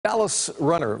Dallas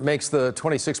runner makes the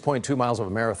 26.2 miles of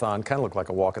a marathon kind of look like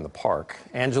a walk in the park.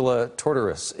 Angela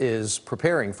Tortorice is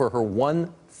preparing for her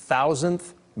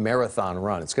 1,000th marathon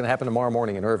run. It's going to happen tomorrow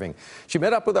morning in Irving. She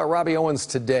met up with our Robbie Owens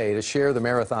today to share the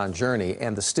marathon journey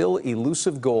and the still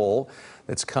elusive goal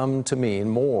that's come to mean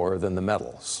more than the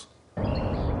medals.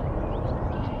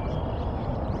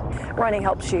 Running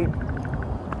helps you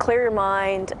clear your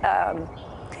mind.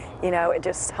 It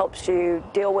just helps you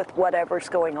deal with whatever's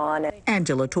going on.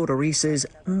 Angela Tortorice's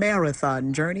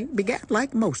marathon journey began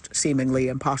like most seemingly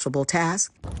impossible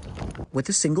tasks, with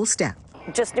a single step.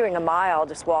 Just doing a mile,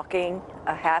 just walking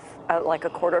like a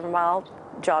quarter of a mile,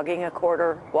 jogging a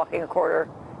quarter, walking a quarter,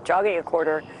 jogging a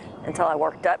quarter, until I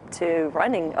worked up to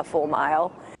running a full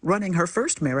mile. Running her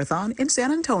first marathon in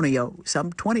San Antonio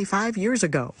some 25 years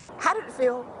ago. How did it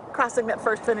feel crossing that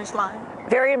first finish line?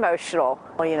 Very emotional.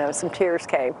 Well, some tears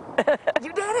came.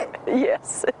 You did it?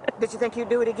 Yes. Did you think you'd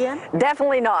do it again?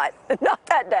 Definitely not. Not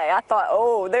that day. I thought,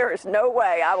 oh, there is no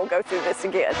way I will go through this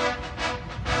again.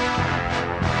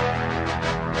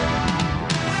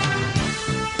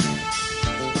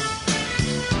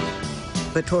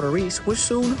 But Tortorice was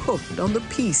soon hooked on the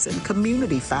peace and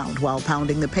community found while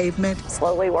pounding the pavement.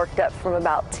 Slowly worked up from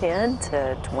about 10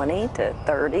 to 20 to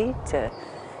 30 to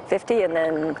 50, and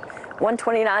then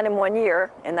 129 in 1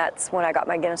 year, and that's when I got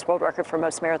my Guinness World Record for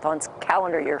most marathons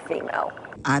calendar year female.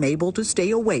 Unable to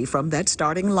stay away from that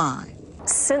starting line.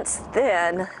 Since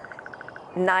then,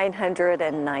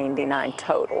 999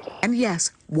 total. And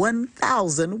yes,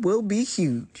 1,000 will be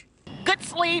huge. Good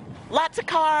sleep, lots of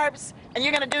carbs, and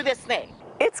you're going to do this thing.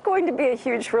 It's going to be a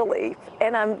huge relief,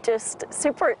 and I'm just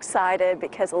super excited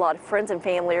because a lot of friends and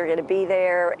family are going to be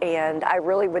there, and I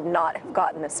really would not have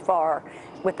gotten this far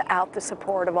without the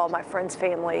support of all my friends,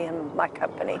 family, and my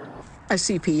company. A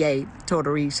CPA,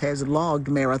 Tortorice has logged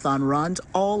marathon runs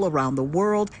all around the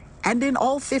world and in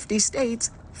all 50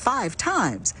 states 5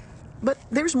 times. But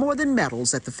there's more than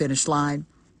medals at the finish line.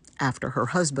 After her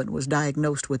husband was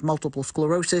diagnosed with multiple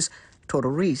sclerosis,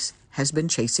 Tortorice has been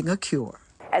chasing a cure.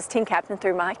 As team captain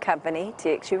through my company,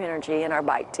 TXU Energy, and our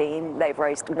bike team, they've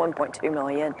raised $1.2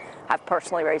 million. I've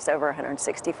personally raised over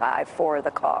 $165 for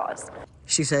the cause.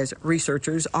 She says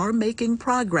researchers are making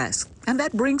progress, and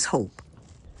that brings hope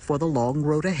for the long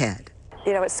road ahead.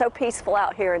 It's so peaceful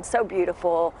out here and so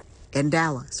beautiful. In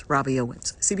Dallas, Robbie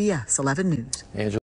Owens, CBS 11 News.